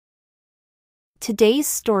Today's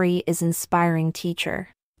story is Inspiring Teacher.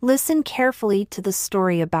 Listen carefully to the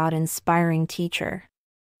story about Inspiring Teacher.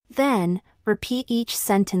 Then, repeat each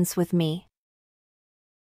sentence with me.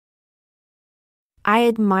 I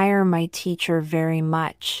admire my teacher very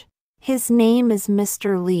much. His name is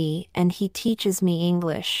Mr. Lee and he teaches me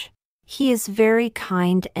English. He is very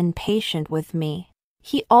kind and patient with me.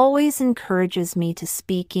 He always encourages me to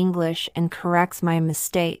speak English and corrects my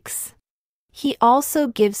mistakes. He also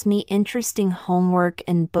gives me interesting homework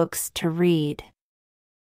and books to read.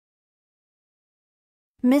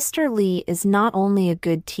 Mr. Lee is not only a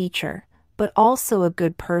good teacher, but also a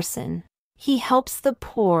good person. He helps the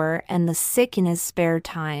poor and the sick in his spare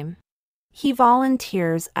time. He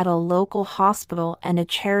volunteers at a local hospital and a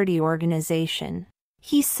charity organization.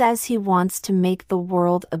 He says he wants to make the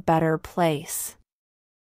world a better place.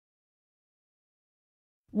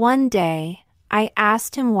 One day, I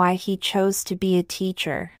asked him why he chose to be a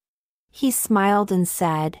teacher. He smiled and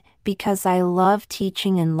said, "Because I love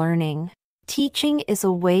teaching and learning. Teaching is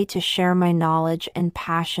a way to share my knowledge and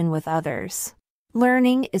passion with others.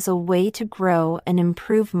 Learning is a way to grow and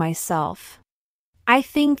improve myself. I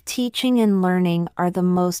think teaching and learning are the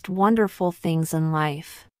most wonderful things in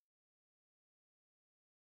life."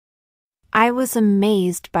 I was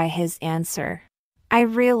amazed by his answer. I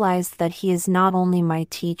realized that he is not only my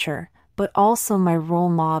teacher, but also my role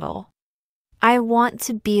model. I want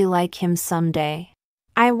to be like him someday.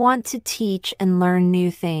 I want to teach and learn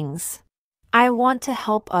new things. I want to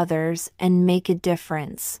help others and make a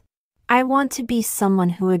difference. I want to be someone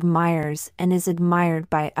who admires and is admired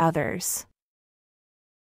by others.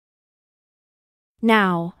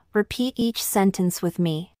 Now, repeat each sentence with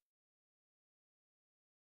me.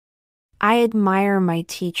 I admire my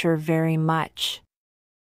teacher very much.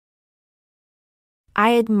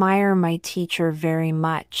 I admire my teacher very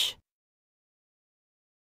much.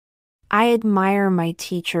 I admire my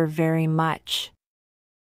teacher very much.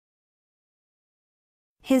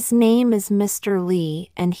 His name is Mr. Lee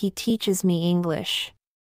and he teaches me English.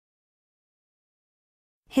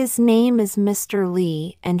 His name is Mr.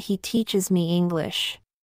 Lee and he teaches me English.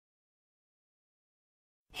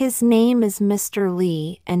 His name is Mr.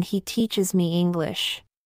 Lee and he teaches me English.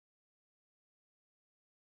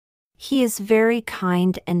 He is very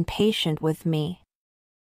kind and patient with me.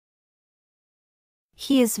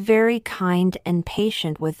 He is very kind and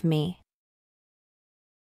patient with me.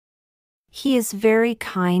 He is very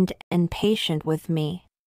kind and patient with me.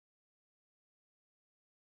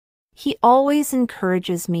 He always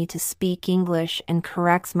encourages me to speak English and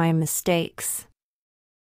corrects my mistakes.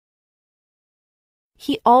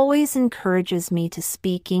 He always encourages me to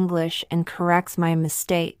speak English and corrects my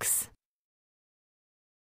mistakes.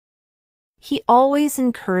 He always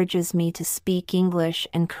encourages me to speak English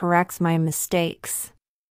and corrects my mistakes.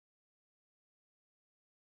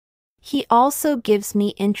 He also gives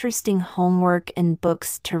me interesting homework and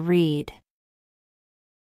books to read.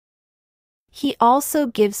 He also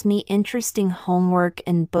gives me interesting homework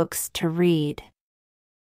and books to read.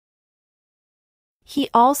 He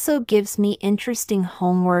also gives me interesting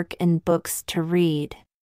homework and books to read.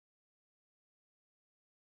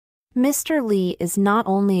 Mr. Lee is not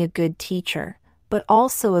only a good teacher, but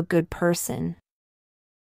also a good person.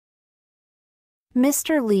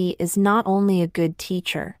 Mr. Lee is not only a good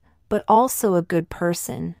teacher, but also a good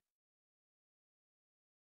person.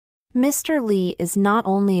 Mr. Lee is not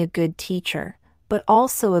only a good teacher, but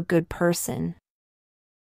also a good person.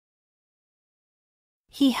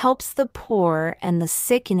 He helps the poor and the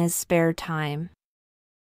sick in his spare time.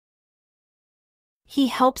 He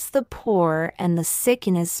helps the poor and the sick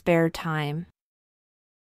in his spare time.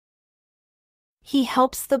 He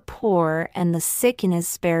helps the poor and the sick in his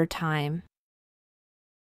spare time.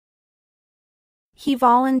 He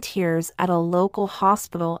volunteers at a local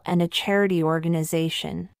hospital and a charity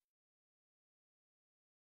organization.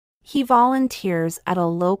 He volunteers at a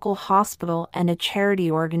local hospital and a charity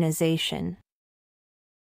organization.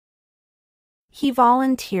 He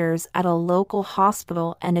volunteers at a local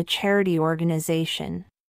hospital and a charity organization.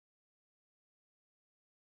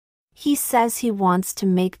 He says he wants to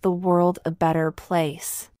make the world a better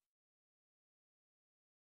place.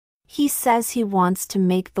 He says he wants to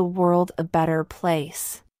make the world a better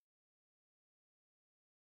place.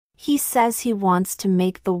 He says he wants to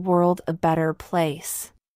make the world a better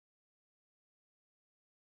place.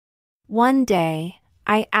 One day,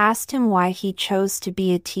 I asked him why he chose to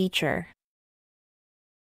be a teacher.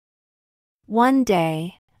 One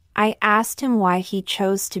day, I asked him why he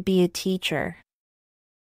chose to be a teacher.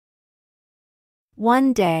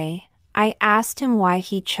 One day, I asked him why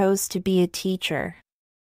he chose to be a teacher.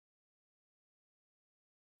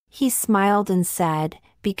 He smiled and said,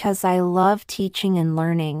 "Because I love teaching and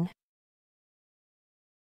learning."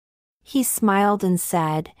 He smiled and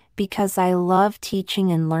said, "Because I love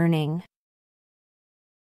teaching and learning."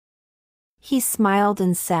 He smiled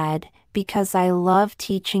and said, "Because I love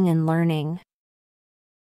teaching and learning."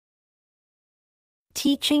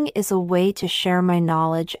 Teaching is a way to share my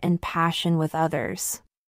knowledge and passion with others.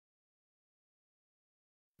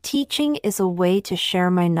 Teaching is a way to share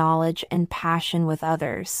my knowledge and passion with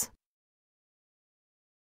others.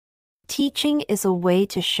 Teaching is a way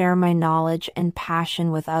to share my knowledge and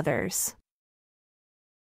passion with others.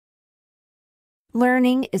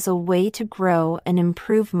 Learning is a way to grow and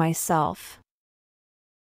improve myself.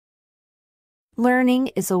 Learning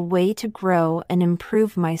is a way to grow and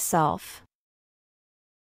improve myself.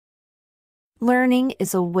 Learning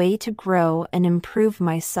is a way to grow and improve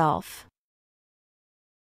myself.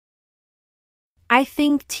 I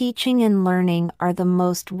think teaching and learning are the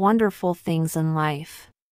most wonderful things in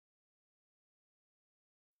life.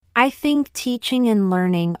 I think teaching and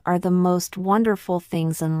learning are the most wonderful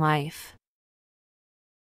things in life.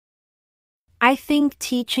 I think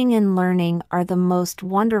teaching and learning are the most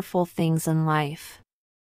wonderful things in life.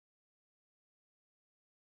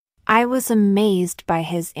 I was amazed by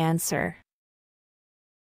his answer.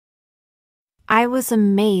 I was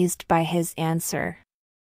amazed by his answer.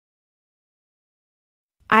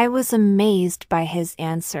 I was amazed by his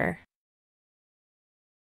answer.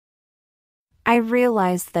 I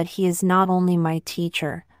realized that he is not only my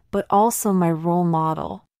teacher, but also my role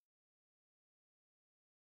model.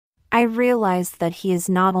 I realized that he is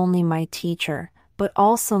not only my teacher, but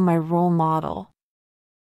also my role model.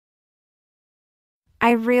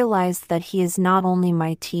 I realized that he is not only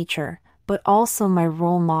my teacher, but also my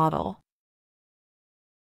role model.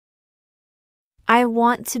 I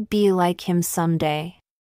want to be like him someday.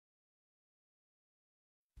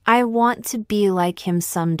 I want to be like him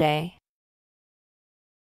someday.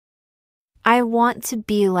 I want to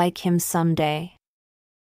be like him someday.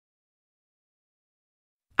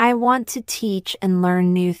 I want to teach and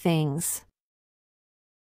learn new things.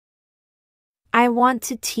 I want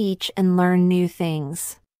to teach and learn new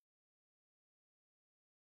things.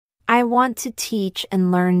 I want to teach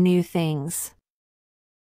and learn new things.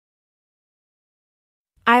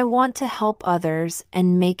 I want to help others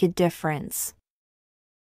and make a difference.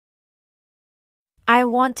 I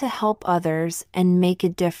want to help others and make a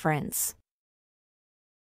difference.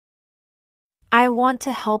 I want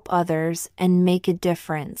to help others and make a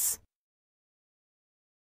difference.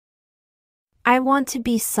 I want to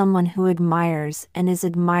be someone who admires and is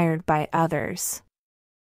admired by others.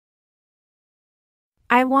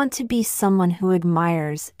 I want to be someone who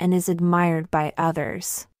admires and is admired by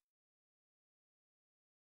others.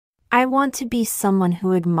 I want to be someone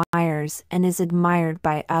who admires and is admired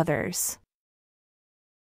by others.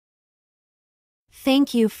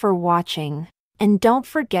 Thank you for watching, and don't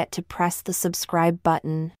forget to press the subscribe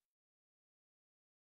button.